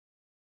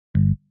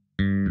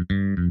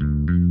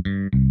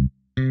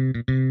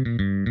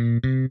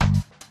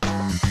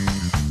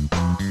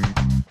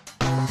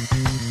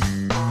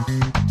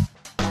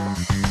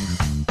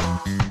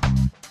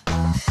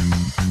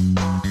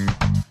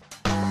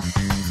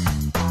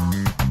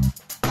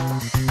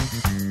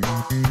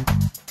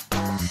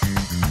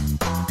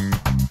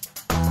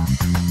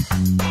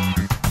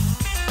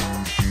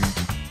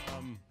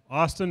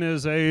Austin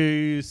is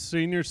a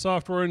senior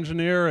software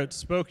engineer at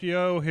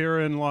Spokio here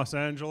in Los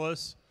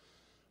Angeles.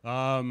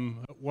 At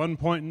one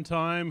point in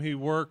time, he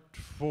worked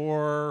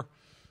for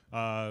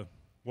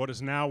what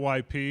is now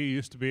YP,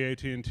 used to be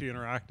AT&T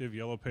Interactive,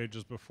 Yellow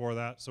Pages before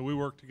that. So we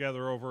worked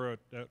together over at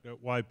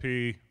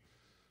YP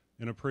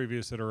in a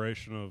previous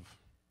iteration of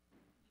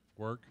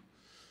work.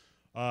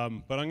 But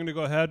I'm going to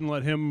go ahead and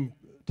let him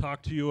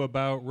talk to you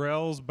about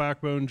Rails,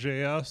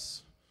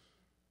 Backbone.js,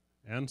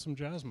 and some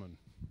Jasmine.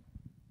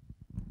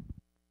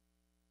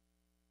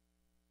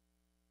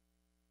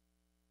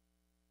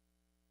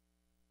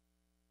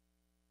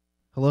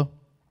 Hello?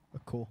 Oh,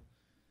 cool.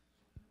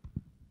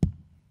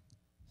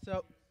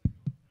 So,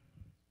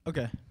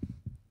 okay.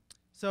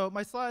 So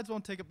my slides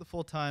won't take up the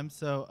full time.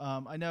 So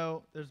I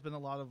know there's been a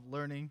lot of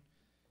learning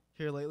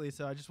here lately.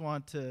 So I just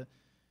want to,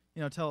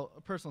 tell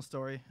a personal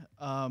story.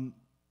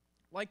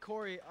 Like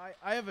Corey,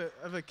 I have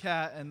a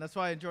cat, and that's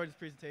why I enjoyed his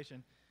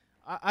presentation.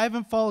 I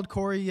haven't followed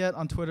Corey yet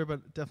on Twitter,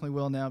 but definitely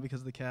will now because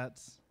of the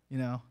cats,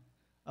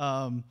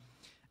 And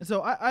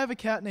so I have a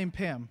cat named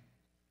Pam.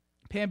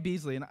 Pam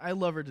Beasley, and I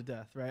love her to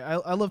death, right?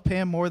 I love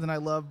Pam more than I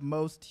love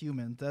most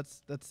humans.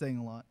 That's saying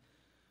a lot.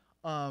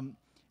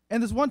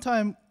 And this one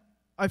time,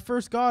 I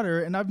first got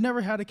her, and I've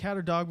never had a cat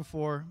or dog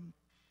before.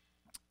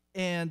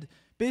 And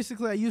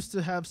basically, I used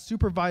to have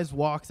supervised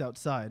walks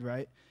outside,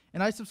 right?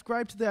 And I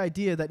subscribed to the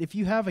idea that if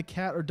you have a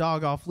cat or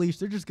dog off leash,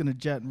 they're just gonna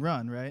jet and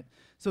run, right?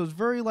 So it was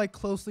very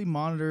closely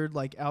monitored,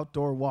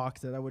 outdoor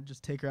walks that I would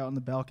just take her out on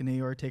the balcony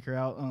or take her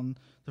out on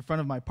the front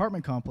of my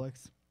apartment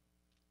complex.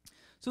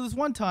 So this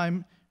one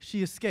time,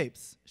 she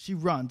escapes. She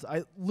runs.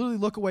 I literally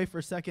look away for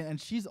a second,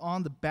 and she's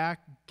on the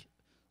back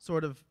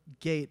sort of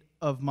gate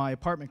of my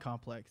apartment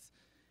complex.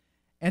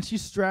 And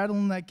she's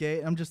straddling that gate,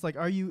 and I'm just like,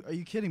 are you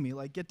kidding me?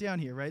 Get down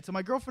here, right? So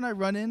my girlfriend and I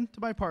run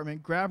into my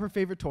apartment, grab her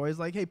favorite toys,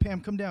 like, hey,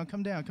 Pam, come down,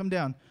 come down, come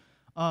down.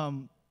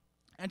 And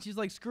she's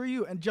like, screw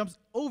you, and jumps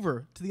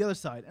over to the other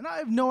side. And I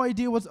have no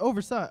idea what's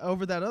over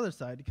that other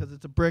side because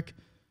it's a brick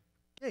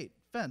gate,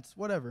 fence,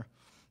 whatever.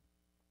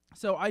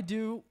 So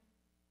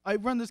I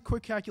run this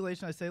quick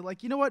calculation. I say,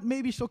 you know what?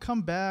 Maybe she'll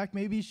come back.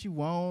 Maybe she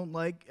won't.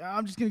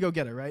 I'm just going to go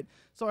get her, right?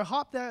 So I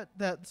hop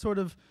that sort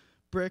of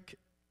brick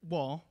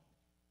wall,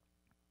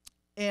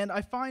 and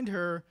I find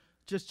her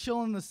just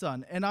chilling in the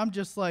sun. And I'm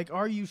just like,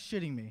 are you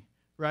shitting me,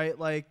 right?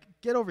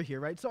 Get over here,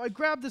 right? So I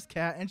grab this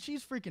cat, and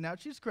she's freaking out.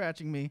 She's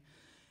scratching me.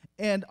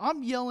 And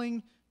I'm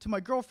yelling to my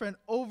girlfriend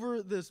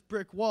over this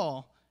brick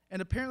wall.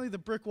 And apparently the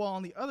brick wall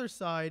on the other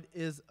side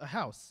is a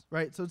house,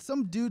 right? So it's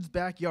some dude's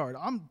backyard.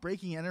 I'm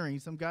breaking and entering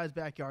some guy's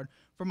backyard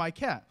for my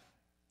cat.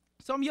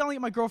 So I'm yelling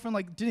at my girlfriend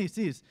like,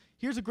 Denise,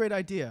 here's a great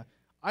idea.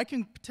 I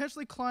can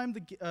potentially climb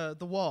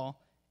the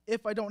wall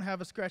if I don't have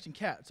a scratching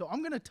cat. So I'm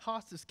going to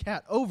toss this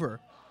cat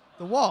over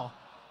the wall.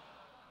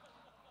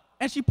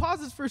 And she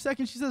pauses for a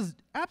second. She says,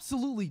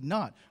 absolutely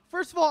not.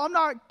 First of all, I'm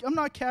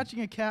not catching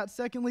a cat.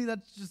 Secondly,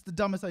 that's just the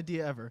dumbest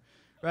idea ever,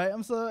 right?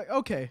 I'm so like,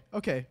 okay,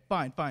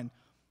 fine.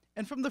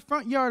 And from the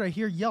front yard, I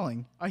hear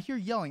yelling.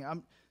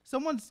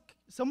 Someone's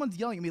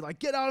yelling at me,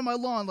 get out of my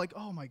lawn.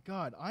 Oh, my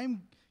God,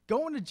 I'm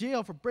going to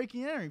jail for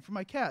breaking and entering for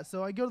my cat.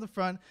 So I go to the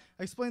front.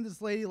 I explain to this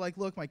lady,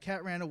 look, my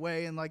cat ran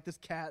away. And, this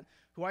cat,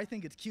 who I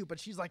think is cute, but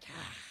she's like,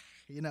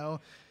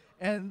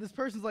 And this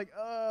person's like,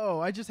 oh,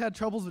 I just had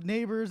troubles with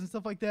neighbors and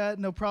stuff like that.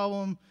 No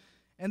problem.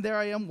 And there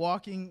I am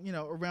walking,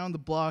 around the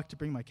block to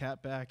bring my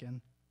cat back. And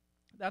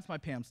that's my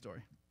Pam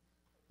story.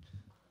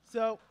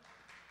 So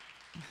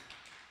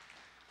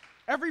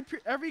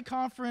every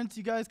conference,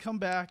 you guys come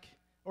back,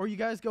 or you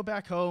guys go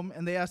back home,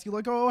 and they ask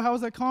you, oh, how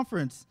was that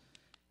conference?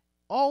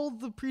 All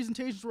the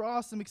presentations were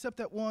awesome, except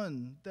that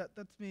one.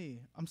 That's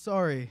me. I'm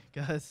sorry,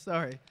 guys,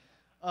 sorry.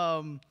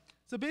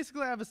 So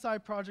basically, I have a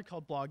side project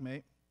called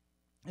BlogMate.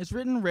 It's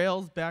written in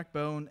Rails,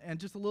 Backbone, and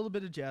just a little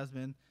bit of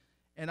Jasmine.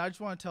 And I just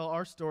want to tell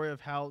our story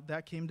of how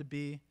that came to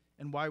be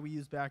and why we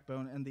use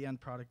Backbone and the end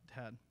product it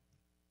had.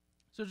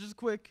 So just a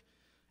quick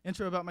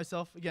intro about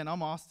myself. Again,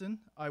 I'm Austin.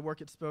 I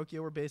work at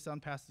Spokio. We're based out in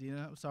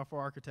Pasadena. I'm a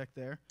software architect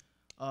there.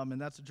 And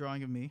that's a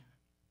drawing of me.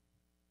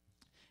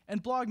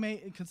 And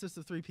BlogMate, it consists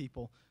of 3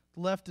 people.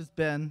 The left is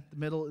Ben, the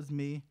middle is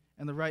me,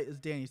 and the right is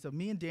Danny. So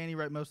me and Danny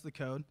write most of the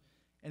code.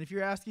 And if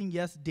you're asking,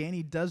 yes,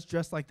 Danny does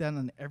dress like that on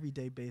an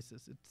everyday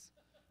basis. It's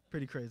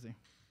pretty crazy.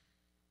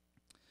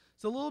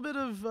 So a little bit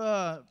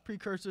of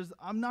precursors.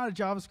 I'm not a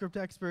JavaScript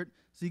expert,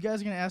 so you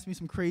guys are going to ask me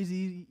some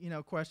crazy,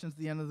 questions at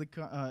the end of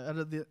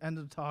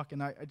the talk,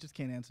 and I just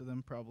can't answer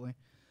them probably.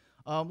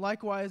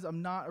 Likewise,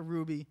 I'm not a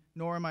Ruby,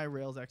 nor am I a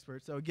Rails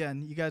expert. So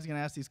again, you guys are going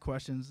to ask these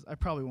questions. I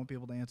probably won't be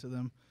able to answer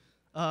them.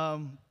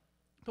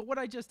 But what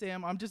I just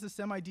am, I'm just a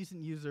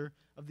semi-decent user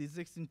of the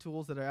existing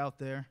tools that are out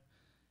there.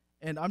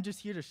 And I'm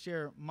just here to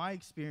share my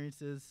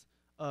experiences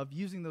of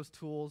using those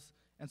tools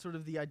and sort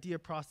of the idea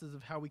process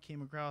of how we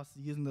came across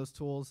using those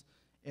tools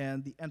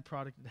and the end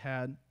product it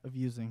had of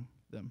using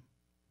them.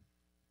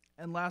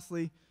 And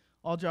lastly,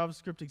 all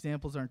JavaScript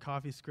examples are in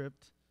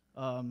CoffeeScript.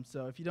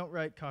 So if you don't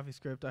write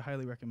CoffeeScript, I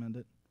highly recommend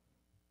it.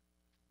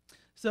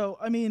 So,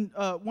 I mean,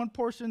 one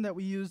portion that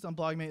we used on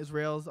BlogMate is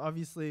Rails.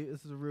 Obviously,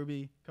 this is a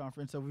Ruby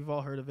conference, so we've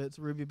all heard of it. It's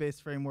a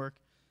Ruby-based framework,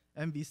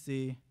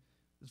 MVC.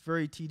 It's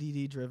very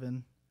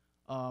TDD-driven.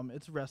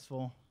 It's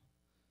RESTful.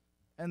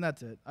 And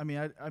that's it. I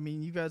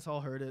mean, you guys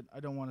all heard it. I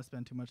don't want to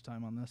spend too much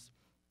time on this.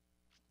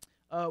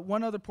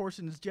 One other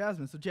portion is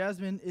Jasmine. So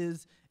Jasmine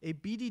is a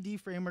BDD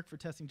framework for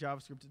testing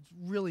JavaScript. It's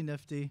really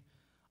nifty.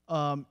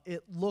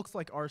 It looks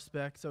like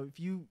RSpec. So if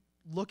you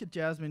look at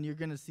Jasmine, you're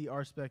going to see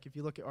RSpec. If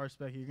you look at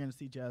RSpec, you're going to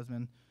see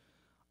Jasmine.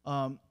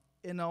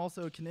 And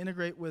also it can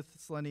integrate with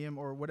Selenium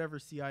or whatever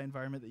CI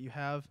environment that you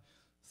have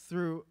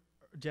through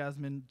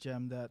Jasmine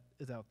gem that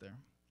is out there.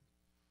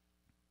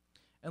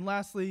 And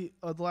lastly,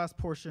 the last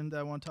portion that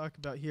I want to talk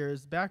about here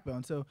is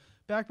Backbone. So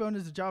Backbone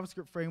is a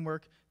JavaScript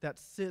framework that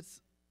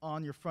sits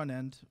on your front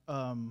end.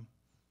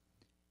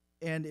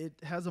 And it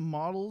has a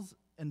models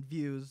and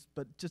views,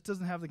 but just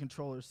doesn't have the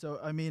controllers. So,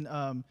 I mean,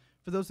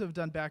 for those who have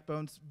done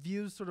Backbones,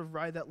 views sort of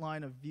ride that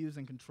line of views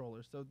and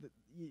controllers. So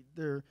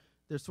they're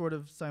sort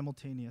of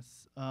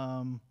simultaneous.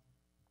 And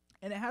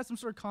it has some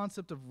sort of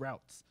concept of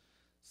routes.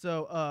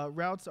 So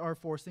routes are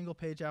for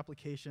single-page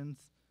applications.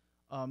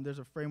 There's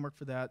a framework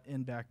for that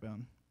in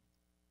Backbone.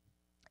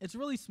 It's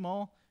really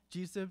small,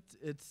 gzipped.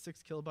 It's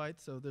 6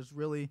 kilobytes, so there's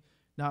really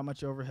not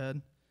much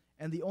overhead.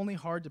 And the only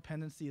hard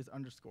dependency is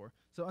underscore.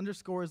 So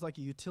underscore is like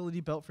a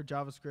utility belt for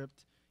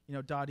JavaScript, you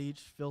know,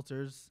 .each,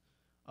 filters,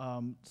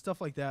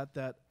 stuff like that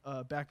that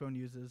Backbone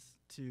uses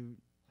to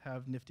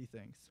have nifty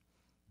things.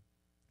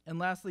 And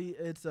lastly,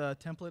 it's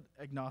template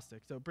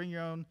agnostic. So bring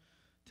your own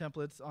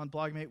templates. On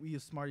BlogMate, we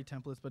use Smarty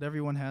templates, but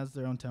everyone has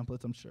their own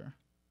templates, I'm sure.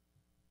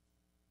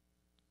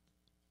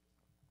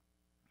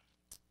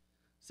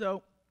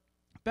 So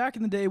back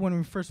in the day when we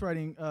were first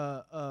writing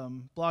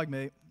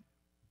BlogMate,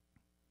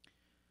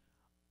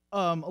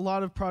 a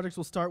lot of projects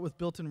will start with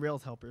built-in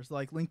Rails helpers,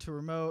 like link to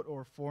remote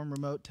or form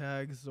remote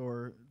tags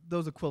or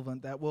those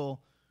equivalent that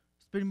will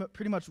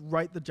pretty much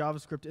write the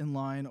JavaScript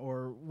inline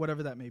or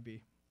whatever that may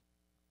be.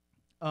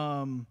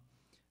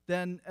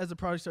 Then as the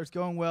project starts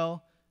going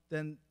well,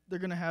 then they're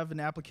going to have an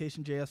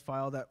application.js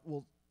file that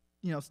will,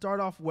 you know,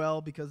 start off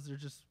well because there's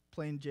just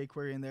plain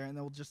jQuery in there, and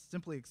then will just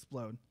simply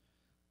explode.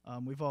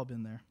 We've all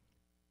been there.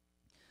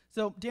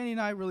 So Danny and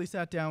I really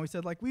sat down. We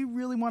said, like, we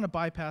really want to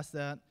bypass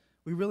that.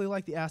 We really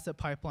like the asset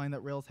pipeline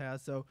that Rails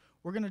has, so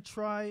we're going to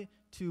try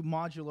to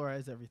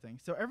modularize everything.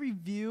 So every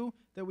view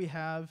that we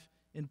have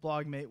in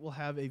BlogMate will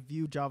have a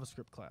view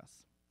JavaScript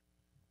class.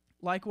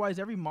 Likewise,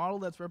 every model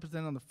that's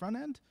represented on the front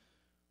end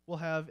will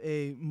have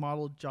a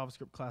model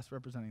JavaScript class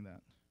representing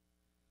that.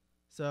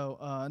 So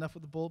enough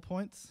with the bullet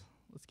points.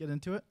 Let's get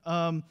into it.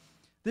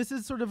 This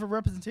is sort of a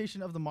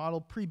representation of the model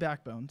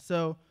pre-Backbone.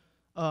 So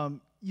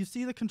you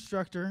see the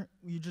constructor.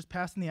 You just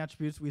pass in the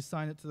attributes. We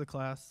assign it to the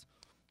class.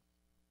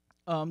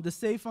 The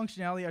save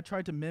functionality, I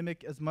tried to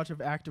mimic as much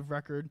of active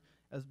record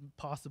as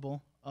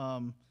possible.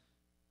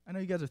 I know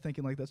you guys are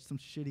thinking like that's some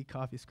shitty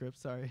CoffeeScript,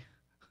 sorry.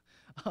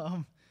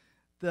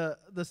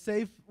 The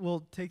save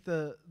will take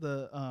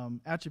the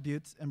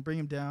attributes and bring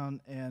them down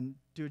and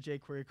do a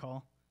jQuery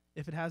call.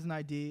 If it has an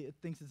ID, it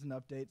thinks it's an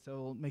update, so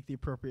it'll make the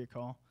appropriate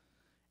call.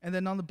 And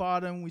then on the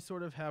bottom, we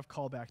sort of have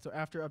callback. So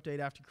after update,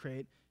 after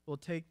create, we'll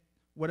take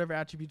whatever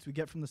attributes we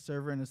get from the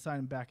server and assign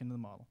them back into the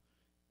model.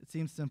 It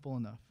seems simple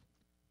enough.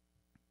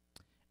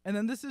 And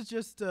then this is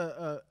just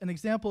an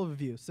example of a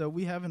view. So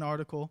we have an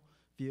article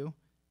view.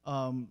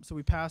 So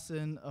we pass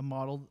in a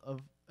model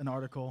of an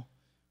article.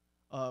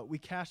 We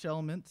cache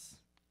elements.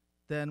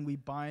 Then we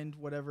bind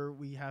whatever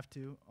we have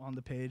to on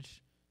the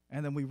page.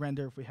 And then we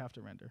render if we have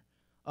to render.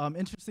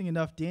 Interesting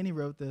enough, Danny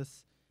wrote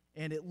this,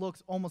 and it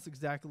looks almost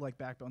exactly like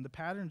Backbone. The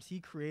patterns he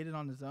created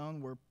on his own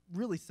were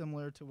really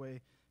similar to the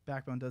way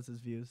Backbone does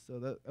his views. So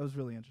that was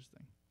really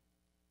interesting.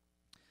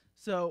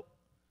 So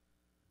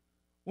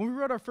when we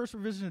wrote our first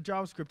revision of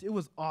JavaScript, it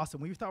was awesome.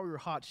 We thought we were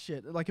hot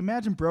shit. Like,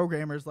 imagine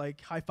programmers like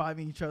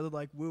high-fiving each other,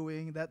 like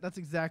wooing. That's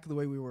exactly the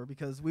way we were,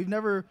 because we've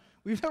never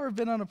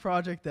been on a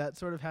project that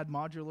sort of had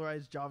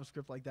modularized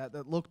JavaScript like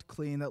that looked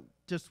clean, that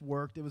just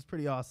worked. It was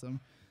pretty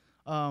awesome.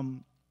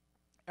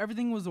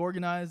 Everything was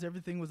organized,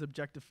 everything was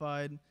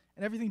objectified,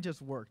 and everything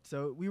just worked.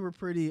 So we were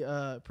pretty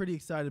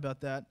excited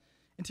about that,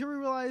 until we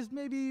realized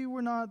maybe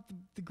we're not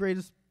the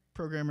greatest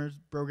programmers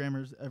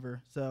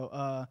ever.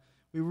 So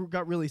we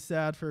got really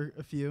sad for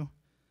a few.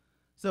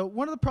 So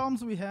one of the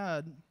problems we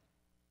had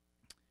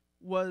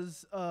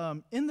was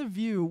in the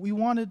view we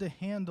wanted to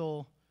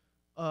handle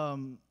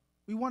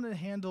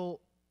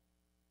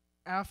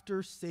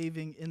after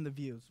saving in the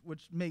views,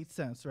 which made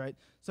sense, right?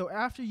 So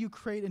after you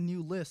create a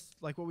new list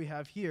like what we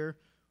have here,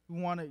 we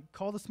want to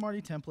call the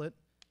Smarty template,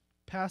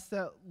 pass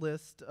that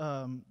list,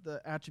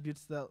 the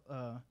attributes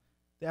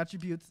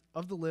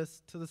of the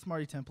list to the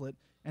Smarty template,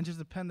 and just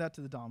append that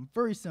to the DOM.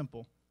 Very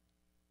simple.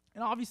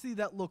 And obviously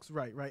that looks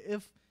right?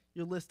 If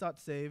your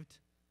list.saved,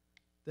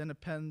 then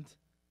append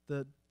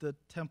the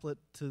template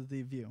to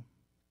the view.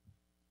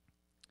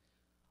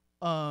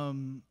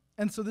 And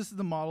so this is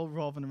the model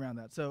revolving around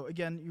that. So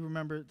again, you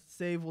remember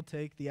save will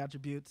take the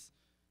attributes,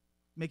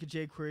 make a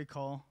jQuery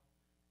call,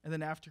 and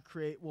then after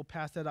create, we'll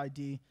pass that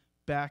ID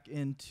back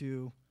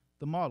into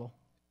the model.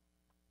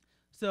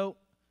 So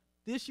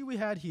the issue we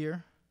had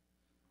here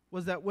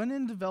was that when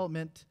in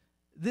development,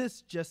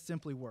 this just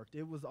simply worked.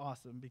 It was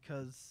awesome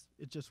because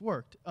it just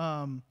worked.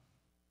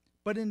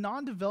 But in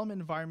non-development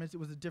environments, it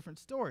was a different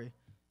story.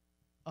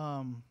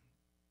 And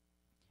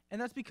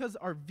that's because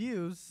our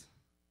views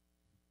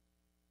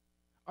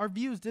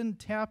didn't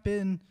tap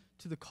in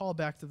to the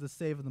callbacks of the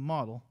save of the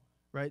model,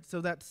 right? So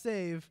that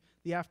save,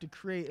 the after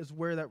create, is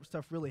where that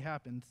stuff really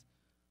happens.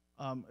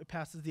 It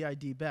passes the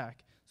ID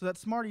back. So that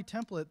Smarty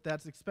template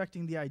that's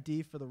expecting the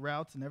ID for the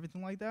routes and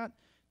everything like that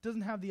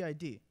doesn't have the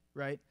ID,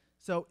 right?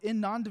 So in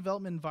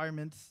non-development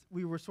environments,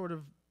 we were sort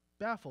of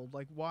baffled,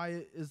 like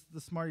why is the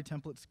Smarty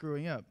template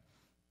screwing up?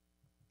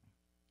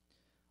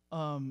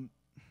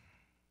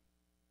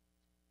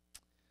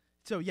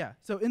 So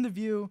in the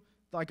view,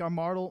 like our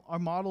model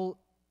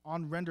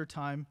on render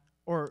time,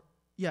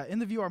 in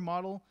the view our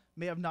model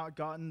may have not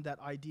gotten that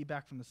ID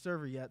back from the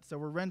server yet, so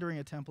we're rendering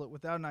a template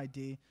without an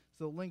ID,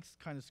 so the links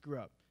kind of screw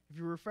up. If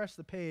you refresh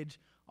the page,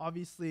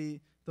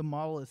 obviously the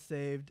model is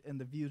saved and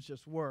the views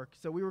just work,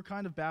 so we were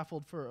kind of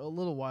baffled for a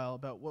little while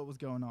about what was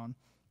going on.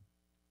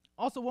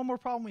 Also, one more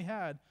problem we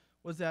had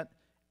was that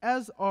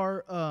as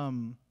our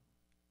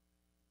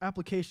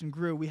application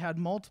grew, we had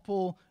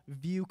multiple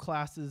view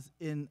classes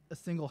in a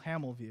single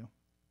HAML view.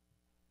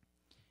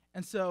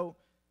 And so,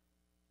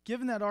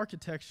 given that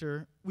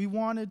architecture, we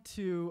wanted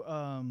to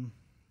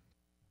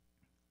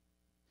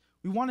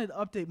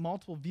update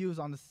multiple views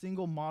on the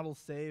single model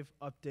save,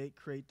 update,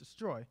 create,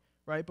 destroy,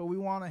 right? But we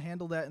want to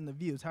handle that in the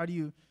views. How do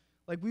you,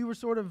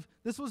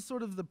 this was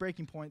sort of the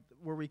breaking point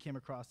where we came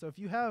across. So if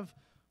you have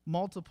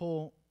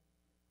multiple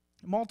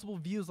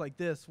views like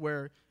this,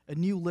 where a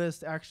new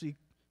list actually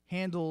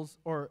handles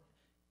or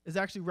is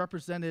actually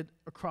represented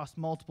across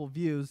multiple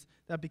views,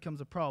 that becomes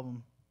a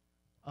problem.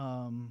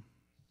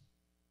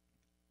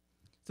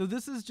 So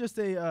this is just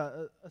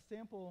a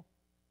sample.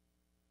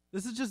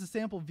 This is just a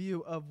sample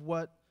view of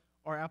what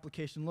our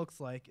application looks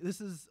like.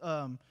 This is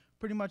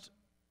pretty much.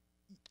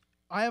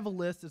 I have a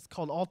list. It's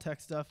called all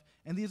tech stuff,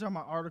 and these are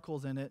my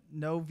articles in it.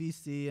 No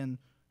VC and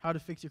how to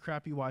fix your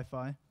crappy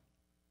Wi-Fi.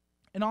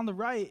 And on the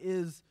right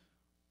is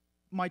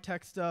my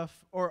tech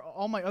stuff or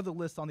all my other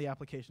lists on the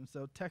application.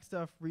 So tech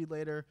stuff, read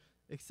later,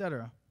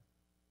 etc.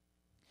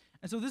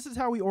 And so this is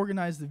how we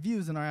organize the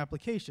views in our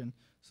application.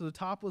 So the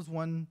top was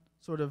one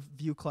sort of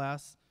view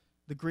class,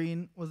 the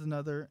green was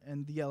another,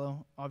 and the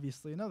yellow,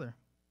 obviously, another.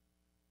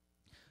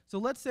 So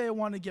let's say I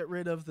want to get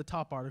rid of the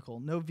top article,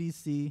 no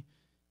VC,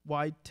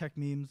 why tech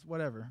memes,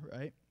 whatever,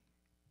 right?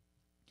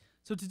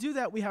 So to do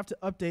that, we have to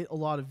update a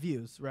lot of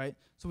views, right?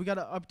 So we have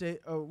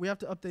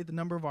to update the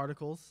number of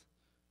articles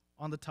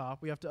on the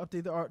top. We have to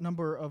update the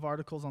number of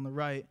articles on the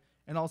right,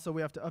 and also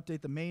we have to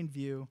update the main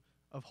view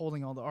of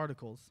holding all the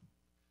articles.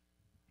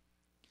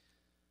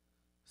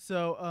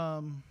 So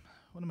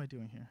what am I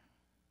doing here?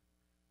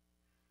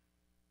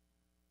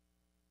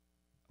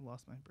 I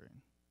lost my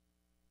brain.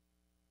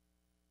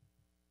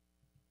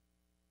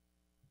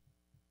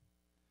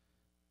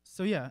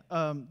 So yeah,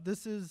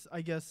 this is,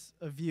 I guess,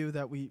 a view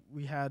that we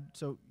had.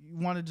 So you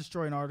want to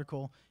destroy an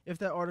article. If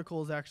that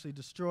article is actually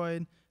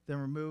destroyed, then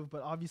remove.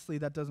 But obviously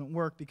that doesn't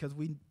work because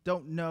we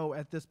don't know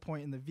at this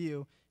point in the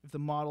view if the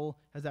model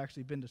has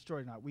actually been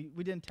destroyed or not. We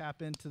didn't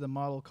tap into the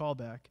model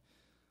callback.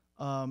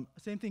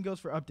 Same thing goes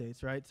for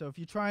updates, right? So if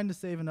you're trying to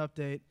save an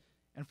update,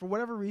 and for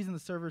whatever reason the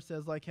server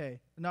says, like,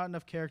 hey, not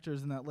enough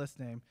characters in that list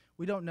name,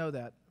 we don't know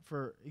that,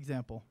 for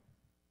example.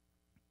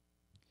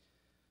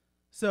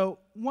 So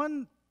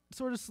one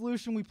sort of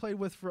solution we played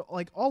with for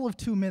like all of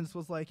 2 minutes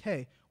was like,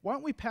 hey, why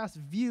don't we pass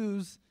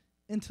views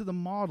into the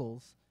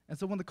models? And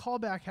so when the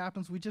callback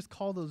happens, we just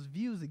call those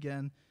views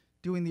again,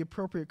 doing the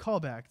appropriate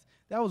callbacks.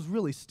 That was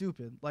really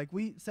stupid. Like,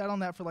 we sat on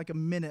that for like a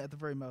minute at the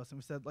very most, and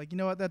we said, like, you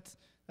know what, that's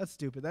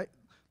stupid. That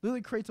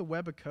literally creates a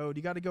web of code.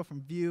 You got to go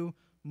from view,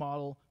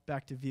 model,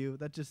 back to view.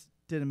 That just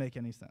didn't make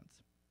any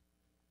sense.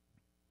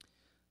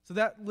 So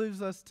that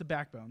leaves us to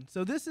Backbone.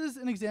 So this is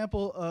an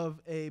example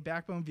of a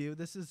Backbone view.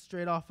 This is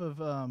straight off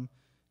of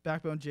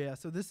Backbone.js.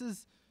 So this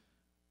is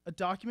a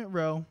document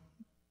row,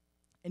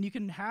 and you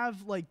can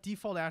have like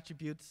default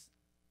attributes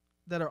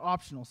that are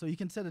optional. So you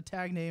can set a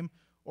tag name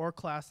or a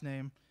class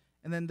name,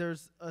 and then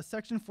there's a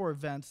section for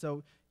events.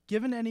 So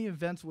given any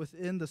events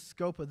within the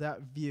scope of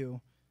that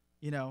view,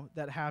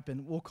 that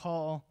happen, we'll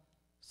call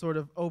sort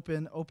of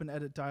open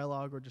edit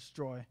dialog, or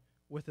destroy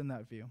within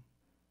that view.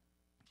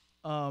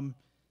 And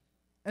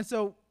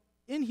so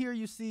in here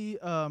you see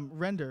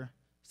render.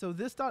 So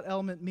this dot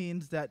element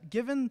means that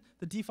given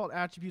the default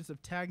attributes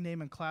of tag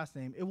name and class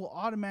name, it will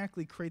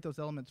automatically create those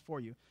elements for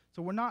you.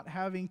 So we're not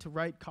having to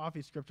write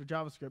CoffeeScript or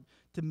JavaScript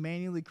to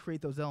manually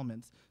create those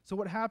elements. So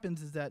what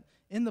happens is that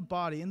in the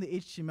body, in the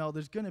HTML,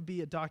 there's going to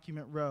be a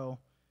document row.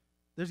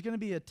 there's going to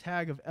be a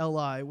tag of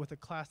li with a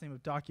class name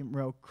of document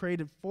row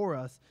created for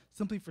us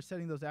simply for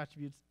setting those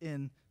attributes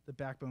in the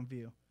Backbone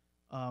view.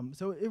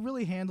 So it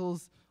really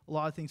handles a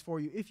lot of things for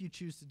you if you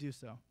choose to do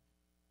so.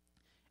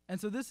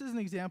 And so this is an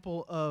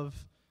example of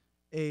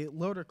a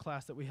loader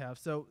class that we have.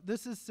 So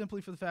this is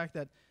simply for the fact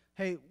that,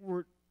 hey,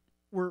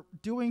 we're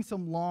doing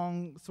some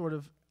long sort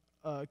of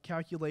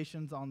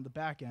calculations on the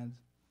back end.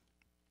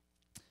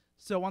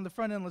 So on the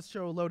front end, let's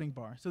show a loading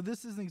bar. So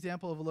this is an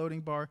example of a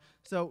loading bar.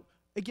 So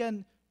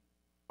again,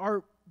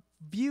 our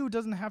view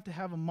doesn't have to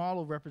have a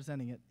model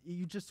representing it.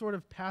 You just sort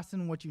of pass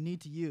in what you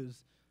need to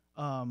use.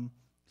 So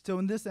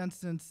in this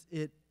instance,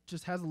 it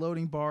just has a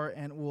loading bar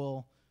and it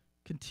will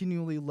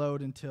continually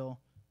load until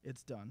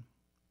it's done.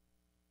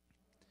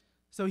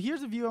 So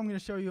here's a view I'm going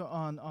to show you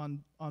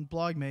on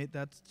BlogMate.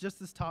 That's just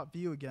this top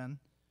view again.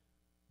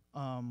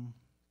 And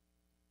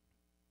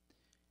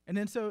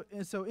then so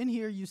in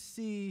here you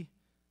see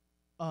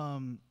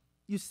the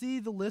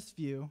list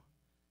view,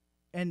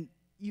 and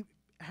you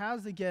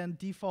has again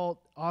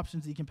default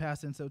options that you can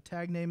pass in. So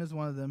tag name is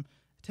one of them.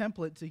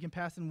 Template, so you can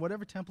pass in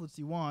whatever templates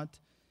you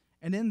want,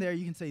 and in there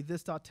you can say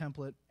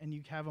this.template, and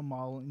you have a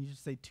model, and you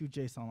just say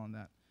to.json on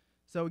that.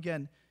 So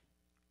again,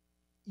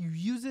 you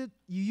use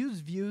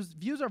views.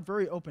 Views are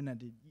very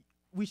open-ended.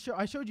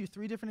 I showed you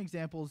 3 different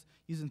examples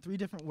using 3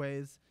 different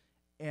ways,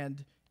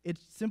 and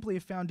it's simply a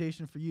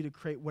foundation for you to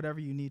create whatever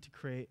you need to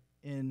create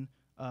in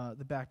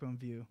the Backbone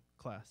view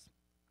class.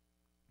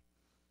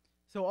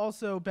 So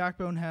also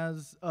Backbone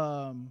has,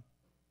 in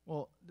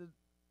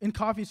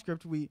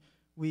CoffeeScript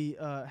we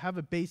have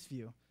a base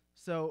view.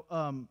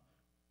 So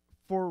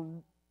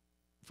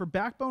for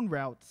Backbone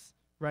routes,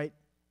 right?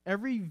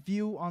 Every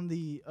view on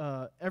the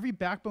every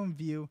Backbone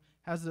view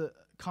has a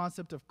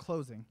concept of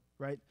closing,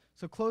 right?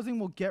 So closing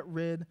will get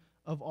rid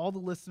of all the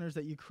listeners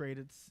that you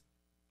created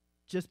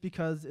just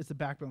because it's a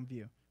Backbone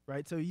view,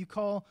 right? So you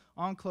call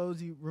on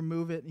close, you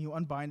remove it, and you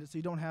unbind it, so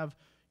you don't have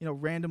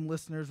random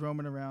listeners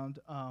roaming around.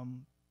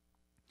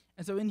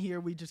 And so in here,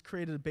 we just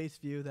created a base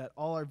view that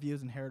all our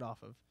views inherit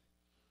off of.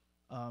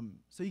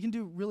 So you can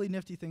do really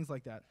nifty things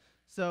like that.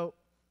 So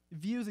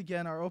views,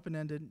 again, are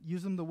open-ended.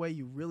 Use them the way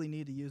you really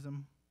need to use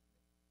them.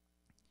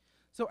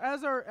 So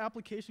as our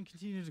application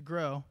continued to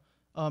grow,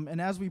 and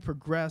as we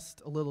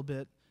progressed a little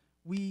bit,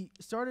 we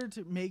started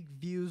to make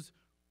views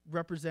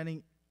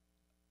representing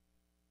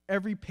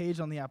every page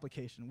on the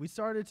application. We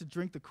started to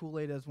drink the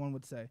Kool-Aid, as one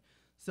would say.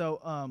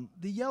 So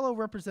the yellow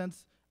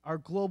represents our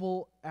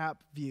global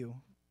app view.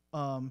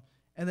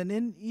 And then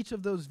in each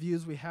of those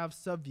views, we have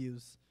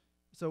subviews.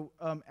 So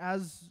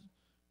as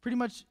pretty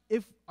much,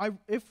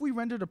 if we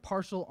rendered a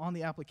partial on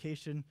the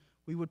application,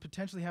 we would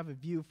potentially have a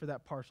view for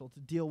that partial to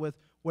deal with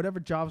whatever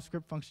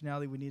JavaScript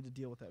functionality we need to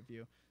deal with that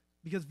view.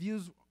 Because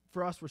views,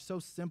 for us, were so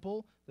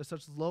simple, they're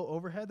such low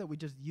overhead that we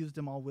just used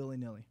them all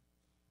willy-nilly.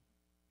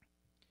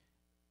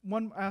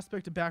 One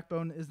aspect of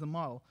Backbone is the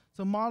model.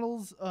 So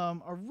models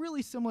are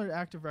really similar to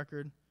Active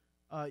Record.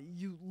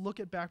 You look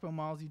at Backbone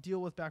models, you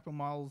deal with Backbone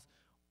models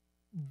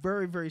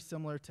very, very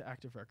similar to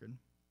Active Record.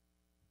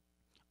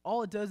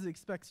 All it does is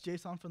expects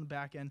JSON from the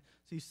back end.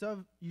 So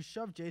you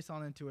shove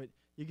JSON into it,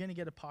 you're going to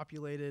get a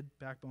populated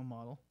Backbone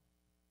model.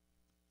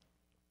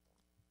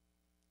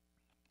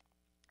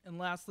 And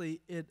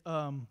lastly, it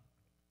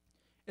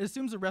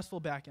assumes a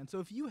RESTful backend. So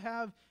if you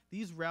have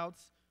these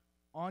routes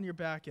on your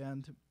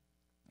backend,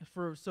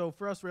 for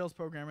us Rails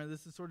programmer,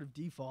 this is sort of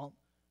default,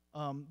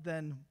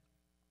 then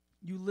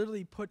you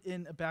literally put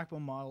in a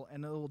Backbone model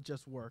and it will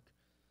just work.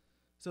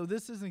 So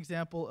this is an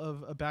example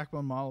of a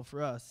Backbone model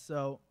for us.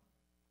 So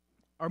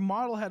our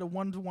model had a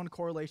 1-to-1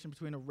 correlation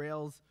between a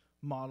Rails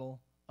model.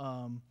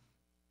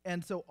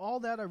 And so all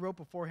that I wrote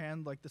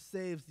beforehand, like the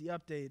saves, the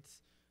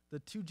updates, the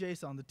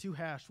to.json, the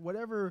to.hash,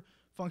 whatever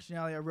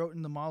functionality I wrote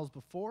in the models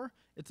before,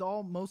 it's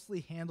all mostly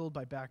handled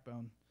by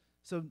Backbone.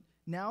 So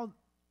now,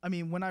 I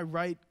mean, when I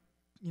write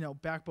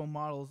Backbone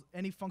models,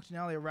 any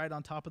functionality I write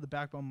on top of the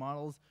Backbone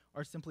models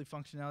are simply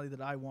functionality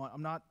that I want.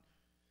 I'm not,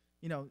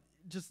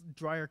 just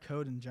drier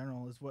code in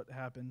general is what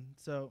happened.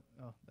 So,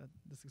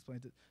 this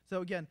explains it.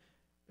 So again,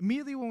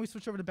 immediately when we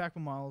switched over to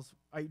Backbone models,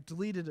 I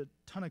deleted a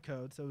ton of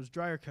code, so it was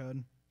drier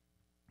code,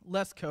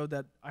 less code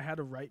that I had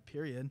to write,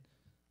 period.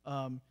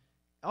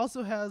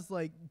 Also has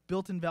like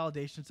built-in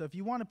validation. So if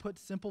you want to put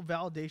simple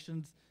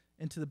validations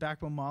into the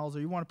Backbone models, or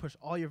you want to push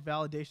all your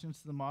validations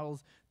to the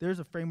models, there's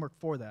a framework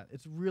for that.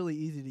 It's really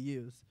easy to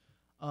use.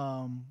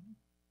 And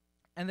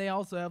they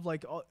also have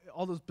like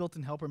all those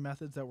built-in helper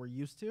methods that we're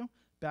used to.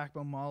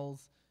 Backbone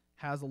models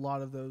has a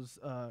lot of those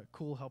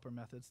cool helper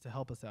methods to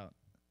help us out.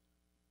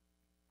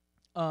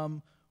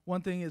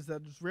 One thing is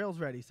that it's Rails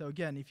ready. So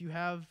again, if you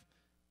have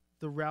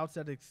the routes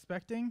that it's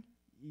expecting,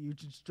 you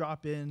just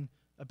drop in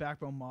a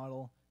Backbone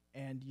model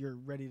and you're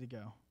ready to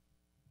go.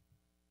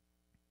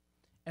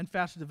 And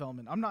faster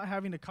development. I'm not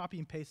having to copy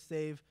and paste,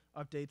 save,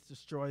 updates,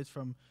 destroys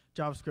from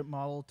JavaScript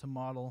model to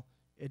model.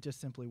 It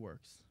just simply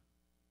works.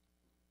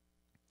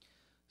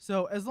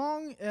 So as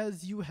long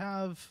as you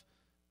have,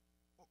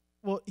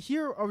 well,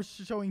 here I was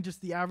showing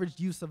just the average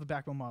use of a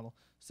Backbone model.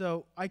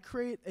 So I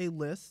create a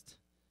list,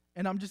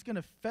 and I'm just going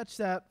to fetch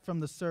that from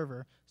the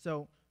server.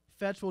 So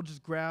fetch will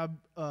just grab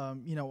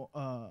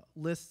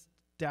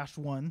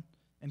list-1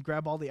 and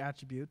grab all the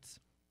attributes.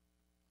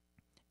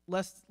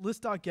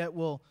 List.get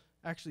will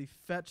actually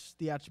fetch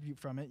the attribute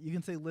from it. You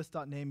can say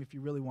list.name if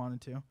you really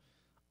wanted to.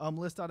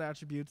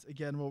 List.attributes,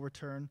 again, will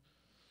return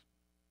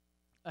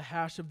a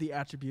hash of the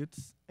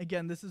attributes.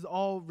 Again, this is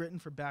all written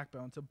for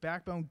Backbone. So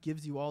Backbone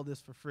gives you all this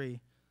for free.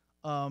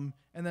 And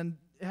then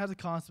it has a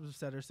concept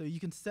setter. So you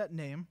can set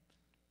name,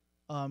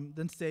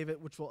 then save it,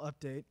 which will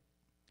update.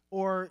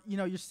 Or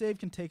your save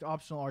can take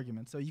optional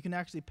arguments. So you can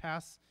actually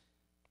pass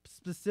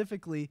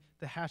specifically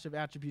the hash of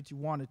attributes you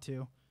wanted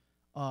to.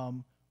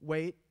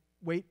 Wait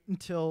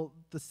until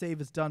the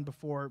save is done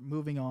before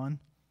moving on,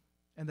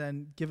 and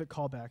then give it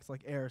callbacks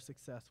like error,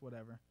 success,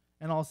 whatever.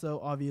 And also,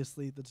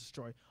 obviously, the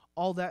destroy.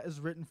 All that is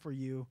written for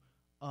you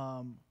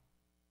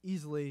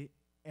easily,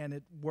 and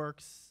it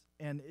works,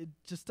 and it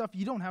just stuff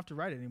you don't have to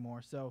write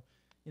anymore. So,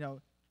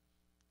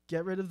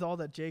 get rid of all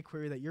that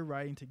jQuery that you're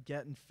writing to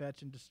get and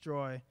fetch and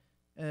destroy,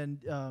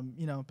 and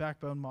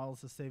Backbone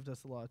models has saved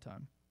us a lot of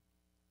time.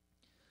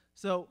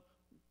 So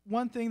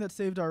one thing that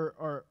saved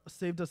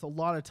us a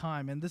lot of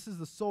time, and this is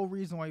the sole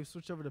reason why we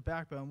switched over to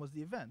Backbone, was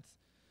the events.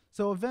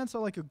 So events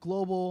are like a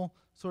global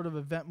sort of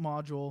event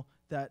module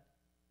that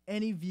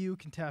any view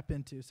can tap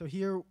into. So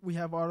here we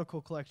have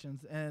article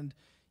collections, and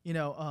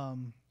so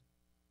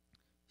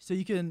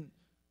you can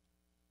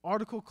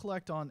article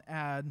collect on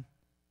add.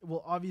 It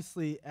will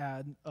obviously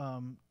add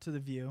to the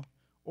view,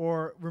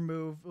 or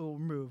remove. It will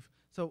remove.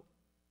 So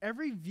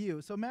every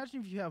view. So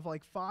imagine if you have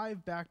like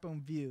 5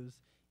 Backbone views,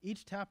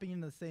 each tapping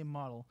into the same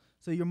model.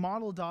 So your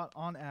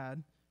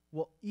model.onAdd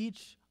will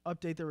each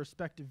update their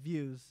respective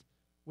views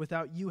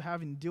without you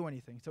having to do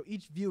anything. So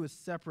each view is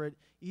separate.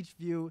 Each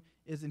view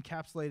is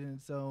encapsulated in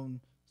its own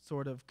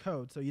sort of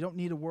code. So you don't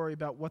need to worry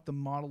about what the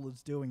model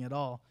is doing at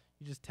all.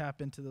 You just tap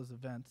into those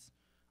events.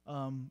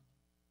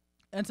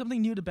 And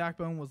something new to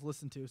Backbone was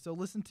listen to. So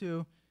listen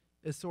to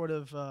is sort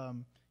of,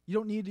 you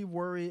don't need to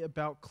worry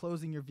about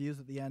closing your views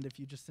at the end if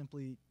you just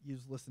simply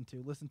use listen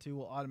to. Listen to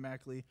will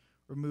automatically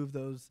remove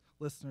those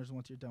listeners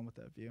once you're done with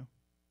that view.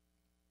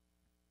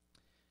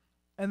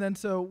 And then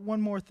so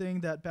one more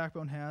thing that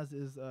Backbone has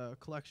is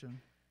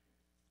collection.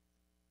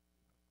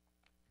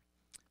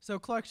 So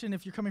collection,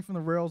 if you're coming from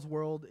the Rails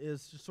world,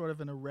 is just sort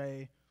of an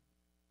array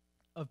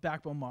of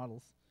Backbone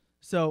models.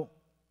 So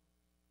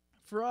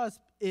for us,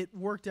 it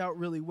worked out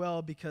really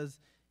well because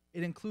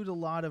it included a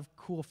lot of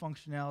cool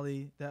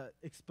functionality that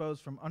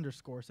exposed from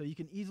underscore. So you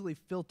can easily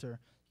filter,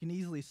 you can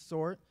easily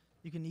sort,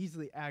 you can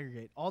easily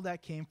aggregate. All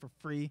that came for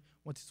free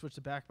once you switch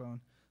to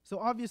Backbone. So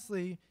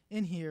obviously,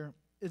 in here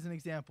is an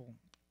example.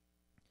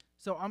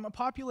 So I'm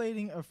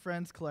populating a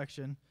friends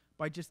collection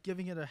by just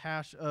giving it a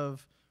hash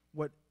of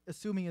what,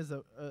 assuming is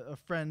a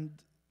friend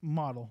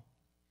model.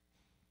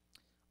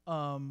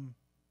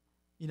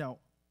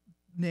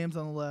 Names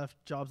on the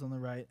left, jobs on the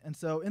right. And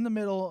so in the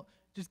middle,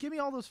 just give me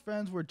all those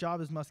friends where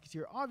job is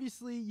musketeer.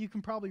 Obviously, you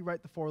can probably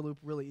write the for loop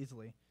really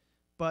easily.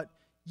 But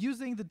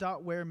using the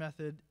 .where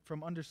method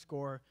from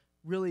underscore,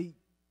 really,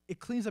 it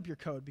cleans up your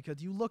code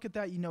because you look at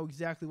that, you know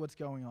exactly what's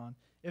going on.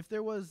 If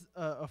there was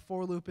a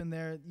for loop in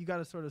there, you got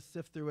to sort of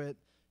sift through it.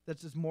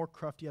 That's just more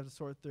cruft you have to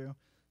sort through.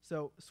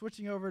 So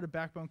switching over to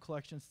Backbone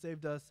collection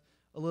saved us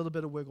a little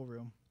bit of wiggle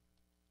room.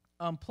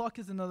 Pluck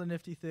is another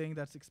nifty thing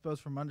that's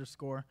exposed from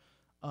underscore.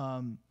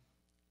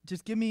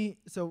 Just give me,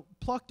 so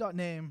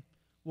pluck.name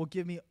will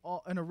give me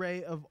an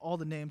array of all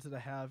the names that I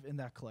have in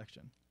that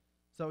collection.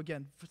 So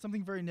again, for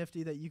something very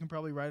nifty that you can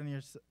probably write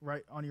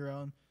on your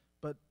own,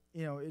 but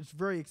it's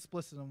very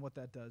explicit on what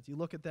that does. You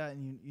look at that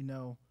and you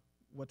know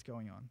what's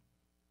going on.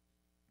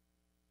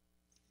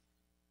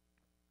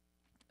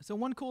 So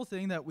one cool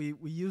thing that we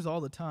use all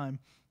the time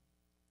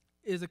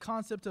is a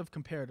concept of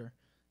comparator.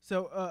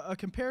 So a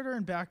comparator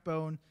in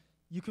Backbone,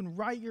 you can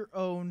write your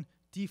own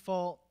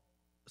default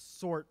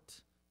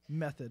sort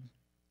method.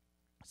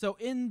 So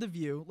in the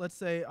view, let's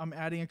say I'm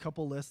adding a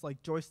couple lists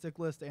like joystick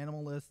list,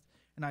 animal list,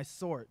 and I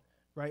sort,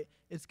 right?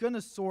 It's going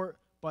to sort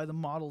by the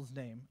model's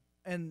name.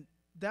 And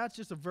that's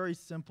just a very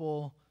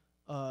simple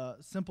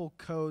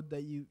code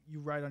that you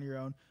write on your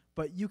own.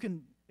 But you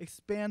can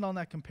expand on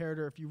that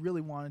comparator if you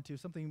really wanted to,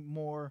 something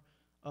more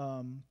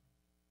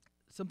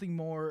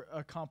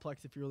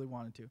complex if you really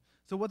wanted to.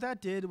 So what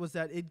that did was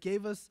that it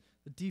gave us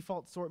the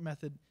default sort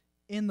method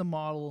in the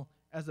model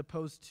as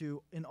opposed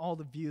to in all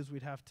the views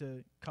we'd have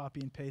to copy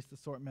and paste the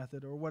sort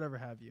method or whatever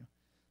have you.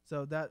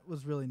 So that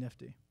was really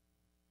nifty.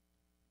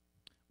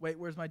 Wait,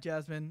 where's my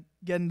Jasmine?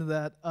 Get into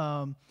that.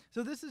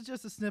 So this is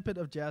just a snippet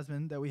of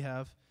Jasmine that we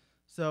have.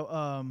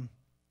 So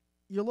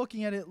you're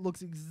looking at it,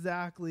 looks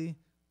exactly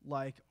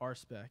like our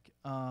spec.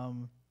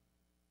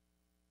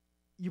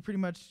 You pretty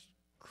much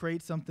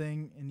create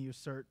something and you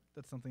assert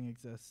that something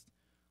exists.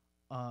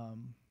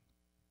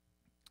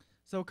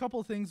 So a couple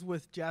of things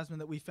with Jasmine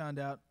that we found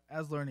out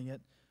as learning it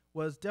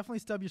was definitely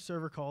stub your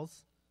server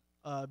calls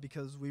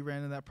because we ran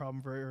into that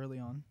problem very early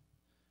on.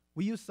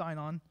 We used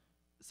sign-on.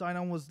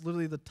 Sign-on was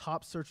literally the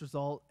top search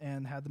result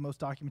and had the most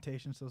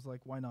documentation, so it was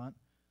like, why not?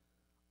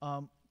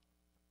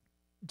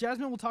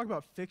 Jasmine will talk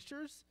about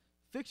fixtures.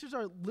 Fixtures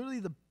are literally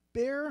the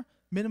bare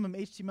minimum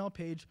HTML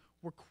page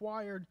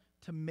required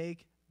to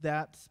make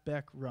that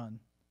spec run,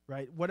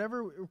 right?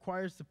 Whatever it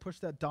requires to push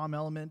that DOM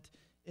element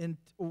in,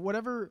 or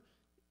whatever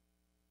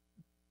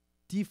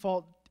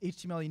default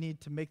HTML you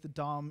need to make the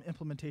DOM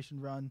implementation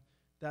run,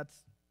 that's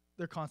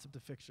their concept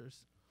of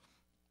fixtures.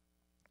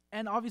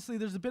 And obviously,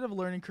 there's a bit of a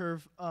learning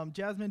curve.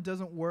 Jasmine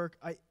doesn't work.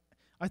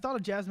 I thought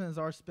of Jasmine as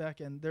our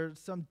spec, and there's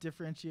some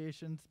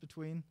differentiations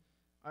between.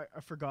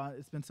 I forgot.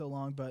 It's been so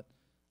long, but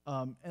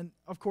and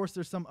of course,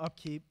 there's some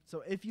upkeep.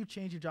 So if you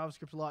change your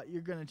JavaScript a lot,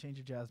 you're going to change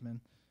your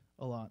Jasmine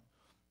a lot.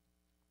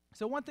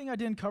 So one thing I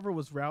didn't cover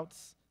was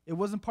routes. It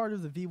wasn't part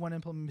of the V1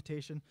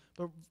 implementation,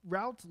 but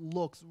routes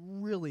looks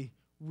really,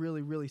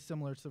 really, really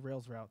similar to the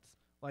Rails routes.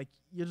 Like,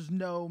 there's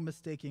no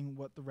mistaking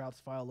what the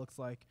routes file looks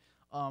like.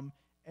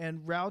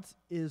 And routes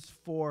is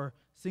for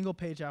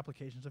single-page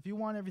applications. If you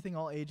want everything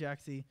all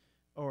Ajax-y,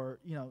 or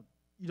you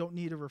don't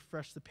need to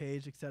refresh the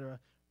page, etc.,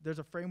 there's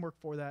a framework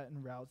for that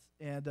in routes.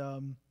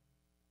 And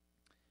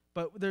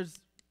but there's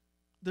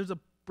a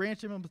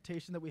branch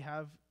implementation that we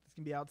have that's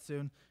going to be out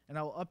soon, and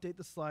I will update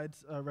the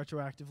slides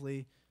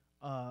retroactively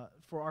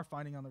for our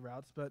finding on the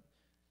routes. But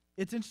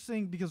it's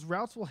interesting because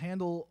routes will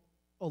handle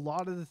a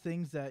lot of the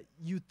things that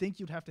you think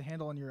you'd have to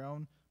handle on your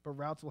own, but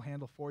routes will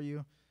handle for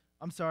you.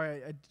 I'm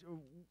sorry,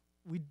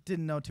 we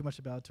didn't know too much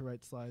about it to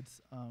write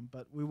slides,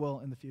 but we will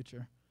in the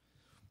future.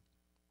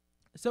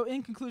 So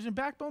in conclusion,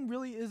 Backbone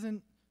really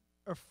isn't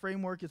a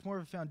framework, it's more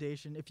of a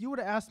foundation. If you would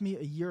have asked me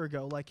a year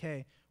ago, like,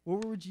 hey,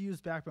 what would you use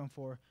Backbone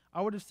for?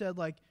 I would have said,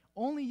 like,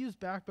 only use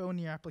Backbone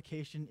in your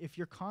application if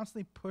you're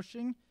constantly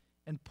pushing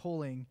and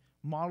pulling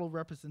model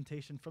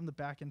representation from the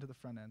back end to the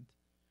front end.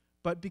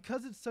 But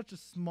because it's such a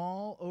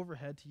small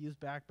overhead to use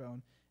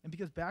Backbone, and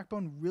because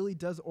Backbone really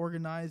does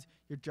organize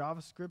your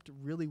JavaScript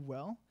really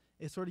well,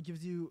 it sort of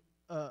gives you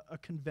a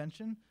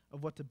convention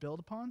of what to build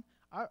upon.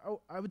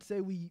 I would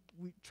say we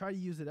try to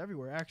use it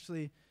everywhere.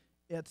 Actually,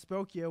 at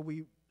Spokio,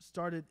 we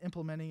started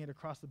implementing it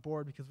across the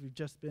board because we've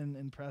just been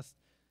impressed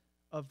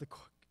of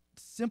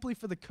simply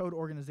for the code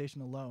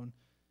organization alone.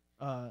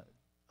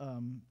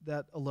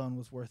 That alone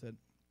was worth it.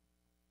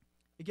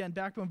 Again,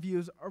 Backbone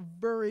views are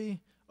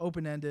very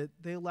open-ended.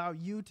 They allow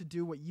you to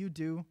do what you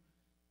do.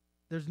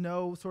 There's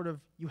no sort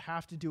of, you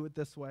have to do it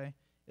this way.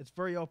 It's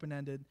very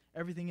open-ended.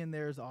 Everything in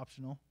there is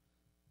optional.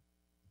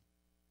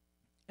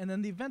 And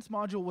then the events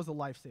module was a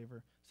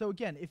lifesaver. So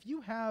again, if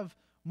you have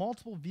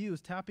multiple views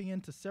tapping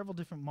into several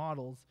different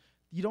models,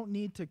 you don't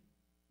need to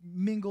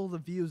mingle the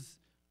views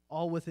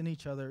all within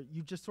each other.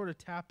 You just sort of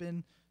tap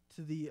in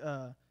to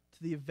the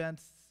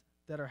events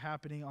that are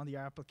happening on the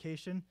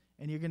application,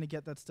 and you're going to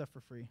get that stuff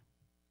for free.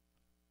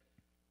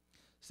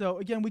 So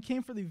again, we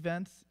came for the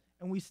events,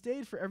 and we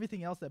stayed for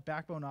everything else that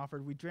Backbone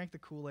offered. We drank the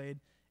Kool-Aid,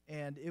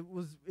 and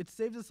it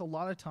saved us a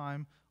lot of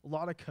time, a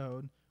lot of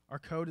code. Our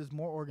code is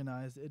more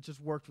organized. It just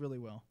worked really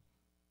well.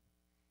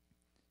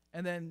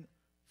 And then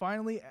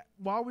finally,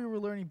 while we were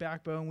learning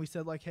Backbone, we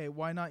said, like, hey,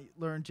 why not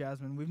learn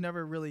Jasmine? We've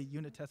never really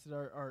unit tested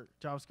our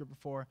JavaScript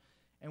before,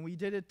 and we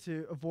did it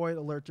to avoid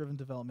alert-driven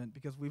development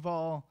because we've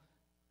all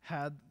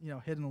had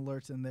hidden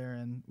alerts in there,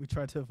 and we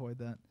tried to avoid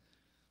that.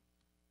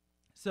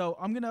 So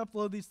I'm going to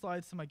upload these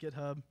slides to my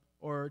GitHub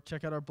or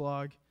check out our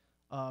blog,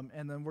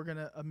 and then we're going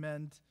to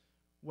amend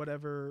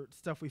whatever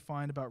stuff we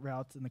find about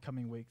routes in the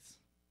coming weeks.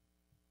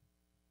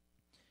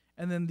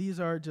 And then these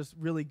are just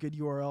really good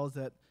URLs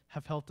that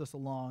have helped us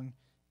along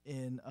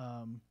in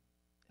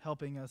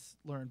helping us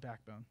learn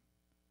Backbone.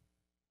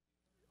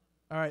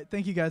 All right,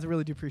 thank you guys. I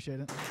really do appreciate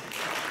it.